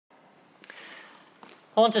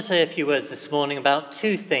I want to say a few words this morning about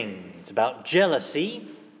two things, about jealousy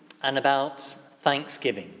and about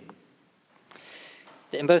thanksgiving.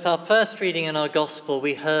 In both our first reading and our gospel,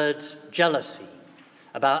 we heard jealousy,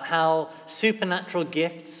 about how supernatural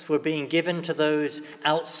gifts were being given to those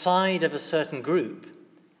outside of a certain group,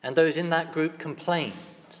 and those in that group complained.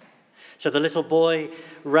 So the little boy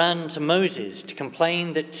ran to Moses to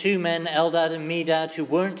complain that two men, Eldad and Medad, who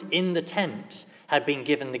weren't in the tent, had been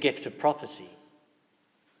given the gift of prophecy.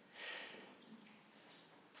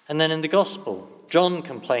 And then in the gospel, John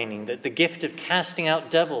complaining that the gift of casting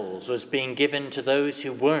out devils was being given to those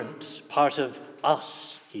who weren't part of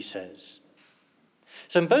us, he says.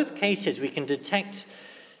 So in both cases, we can detect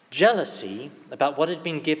jealousy about what had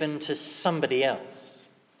been given to somebody else.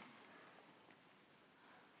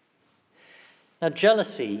 Now,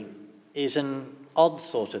 jealousy is an odd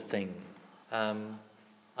sort of thing. I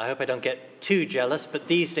hope I don't get too jealous, but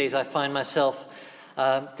these days I find myself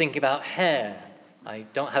thinking about hair. I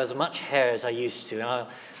don't have as much hair as I used to.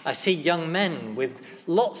 I see young men with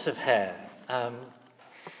lots of hair.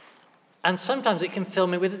 And sometimes it can fill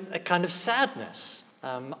me with a kind of sadness.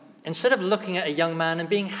 Instead of looking at a young man and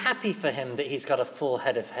being happy for him that he's got a full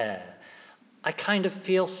head of hair, I kind of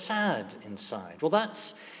feel sad inside. Well,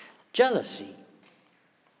 that's jealousy.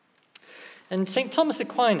 And St. Thomas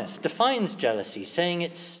Aquinas defines jealousy, saying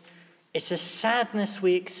it's a sadness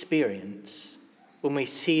we experience when we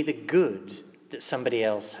see the good that somebody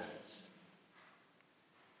else has.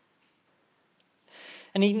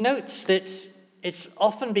 And he notes that it's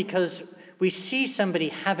often because we see somebody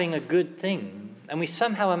having a good thing, and we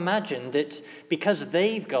somehow imagine that because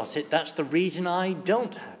they've got it, that's the reason I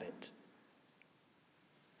don't have it.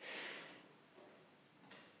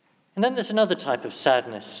 And then there's another type of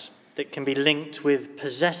sadness that can be linked with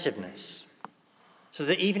possessiveness. So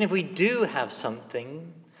that even if we do have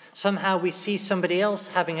something, somehow we see somebody else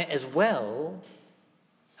having it as well,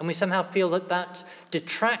 and we somehow feel that that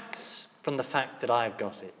detracts from the fact that I've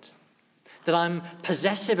got it, that I'm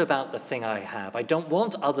possessive about the thing I have. I don't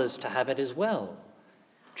want others to have it as well,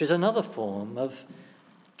 which is another form of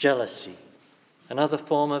jealousy, another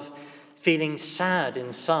form of feeling sad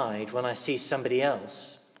inside when I see somebody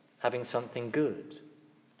else having something good.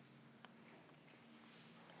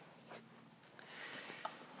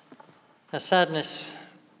 Now, sadness,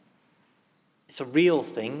 it's a real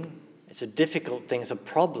thing, it's a difficult thing, it's a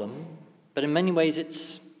problem, but in many ways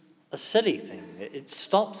it's a silly thing. It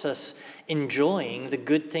stops us enjoying the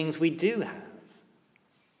good things we do have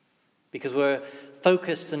because we're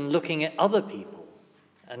focused and looking at other people,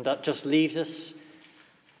 and that just leaves us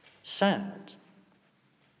sad.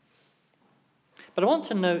 But I want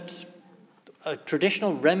to note a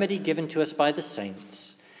traditional remedy given to us by the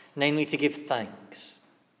saints, namely to give thanks.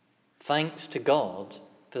 Thanks to God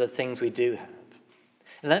for the things we do have.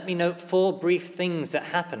 And let me note 4 brief things that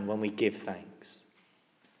happen when we give thanks.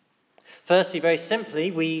 Firstly, very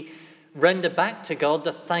simply, we render back to God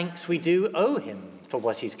the thanks we do owe him for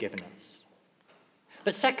what he's given us.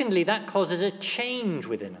 But secondly, that causes a change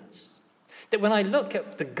within us. That when I look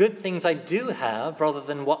at the good things I do have rather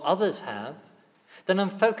than what others have, then I'm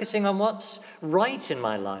focusing on what's right in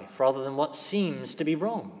my life rather than what seems to be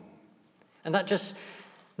wrong. And that just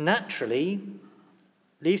naturally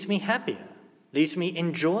leaves me happier, leaves me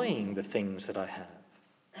enjoying the things that I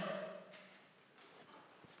have.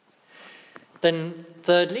 Then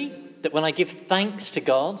thirdly, that when I give thanks to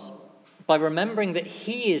God, by remembering that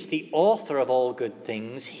he is the author of all good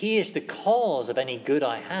things, he is the cause of any good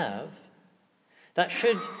I have, that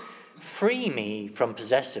should free me from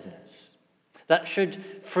possessiveness. That should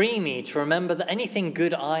free me to remember that anything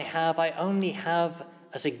good I have, I only have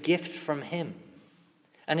as a gift from him.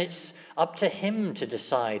 And it's up to him to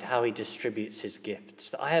decide how he distributes his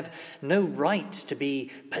gifts. That I have no right to be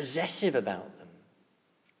possessive about them.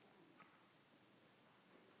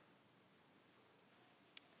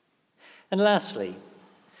 And lastly,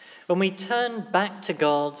 when we turn back to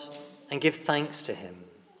God and give thanks to him,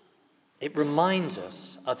 it reminds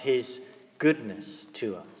us of his goodness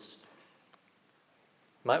to us.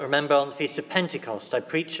 You might remember on the Feast of Pentecost, I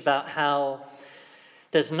preached about how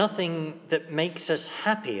there's nothing that makes us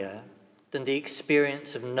happier than the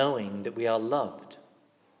experience of knowing that we are loved.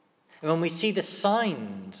 And when we see the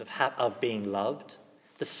signs of being loved,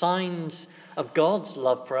 the signs of God's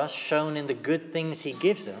love for us shown in the good things he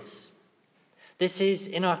gives us, this is,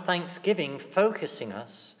 in our thanksgiving, focusing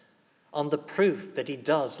us on the proof that he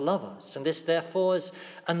does love us. And this, therefore, is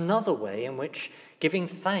another way in which giving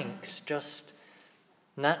thanks just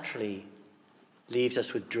naturally leaves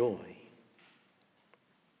us with joy.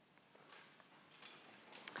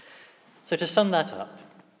 So to sum that up,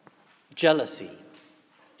 jealousy,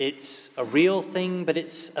 It's a real thing, but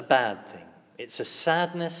it's a bad thing. It's a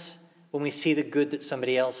sadness when we see the good that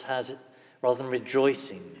somebody else has, rather than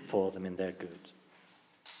rejoicing for them in their good.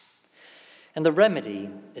 And the remedy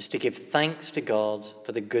is to give thanks to God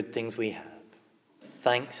for the good things we have.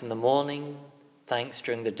 Thanks in the morning, thanks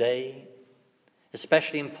during the day.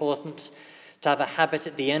 Especially important to have a habit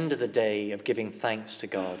at the end of the day of giving thanks to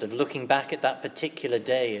God, of looking back at that particular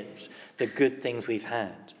day at the good things we've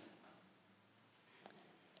had.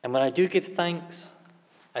 And when I do give thanks,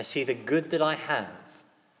 I see the good that I have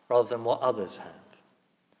rather than what others have.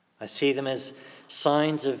 I see them as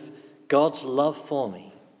signs of God's love for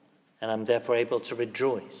me, and I'm therefore able to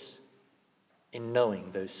rejoice in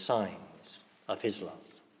knowing those signs of his love.